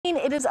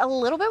looking, it is a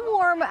little bit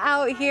warm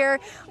out here.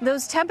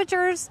 Those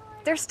temperatures,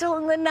 they're still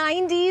in the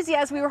 90s.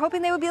 Yes, we were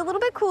hoping they would be a little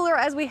bit cooler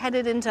as we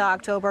headed into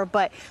October,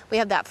 but we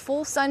have that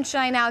full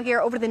sunshine out here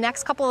over the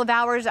next couple of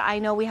hours. I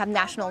know we have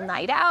National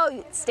Night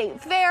Out,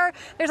 State Fair.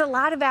 There's a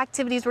lot of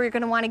activities where you're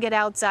going to want to get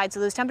outside, so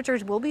those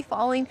temperatures will be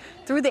falling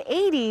through the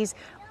 80s.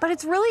 But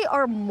it's really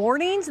our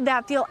mornings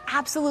that feel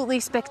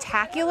absolutely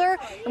spectacular.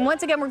 And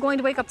once again, we're going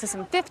to wake up to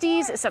some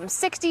 50s, some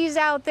 60s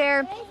out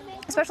there.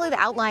 Especially the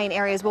outlying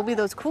areas will be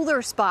those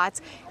cooler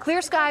spots,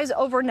 clear skies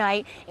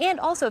overnight. And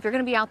also, if you're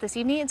going to be out this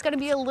evening, it's going to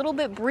be a little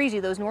bit breezy.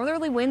 Those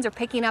northerly winds are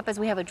picking up as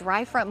we have a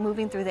dry front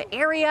moving through the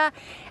area.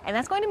 And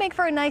that's going to make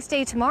for a nice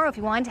day tomorrow if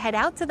you want to head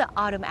out to the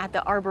Autumn at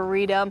the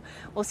Arboretum.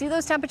 We'll see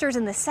those temperatures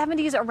in the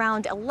 70s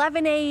around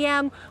 11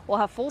 a.m. We'll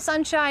have full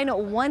sunshine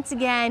once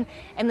again,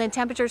 and then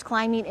temperatures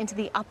climbing into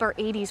the upper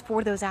 80s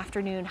for those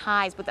afternoon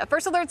highs. But that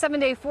First Alert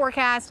 7-day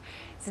forecast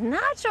is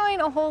not showing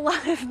a whole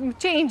lot of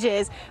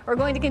changes. We're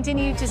going to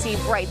continue to see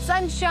bright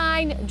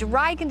sunshine,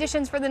 dry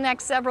conditions for the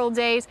next several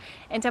days,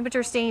 and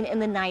temperatures staying in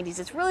the 90s.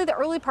 It's really the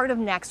early part of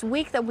next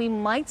week that we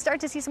might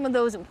start to see some of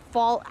those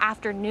fall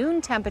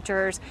afternoon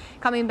temperatures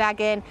coming back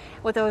in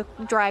with a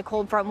dry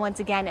cold front once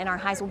again, and our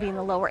highs will be in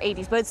the lower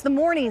 80s. But it's the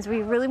mornings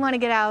we really want to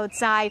get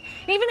outside.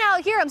 And even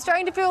out here, I'm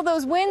starting to feel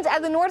those winds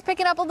at the north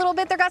picking up a little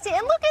bit. They're gusty.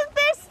 And look at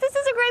this. This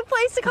is a great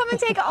place to come and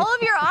take all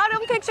of your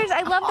autumn pictures.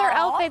 I love their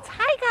outfits.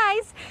 Hi,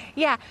 guys.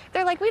 Yeah,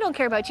 they're like, we don't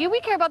care about you.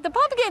 We care about the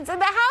pumpkins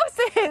and the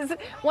houses.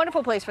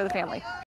 Wonderful place for the family.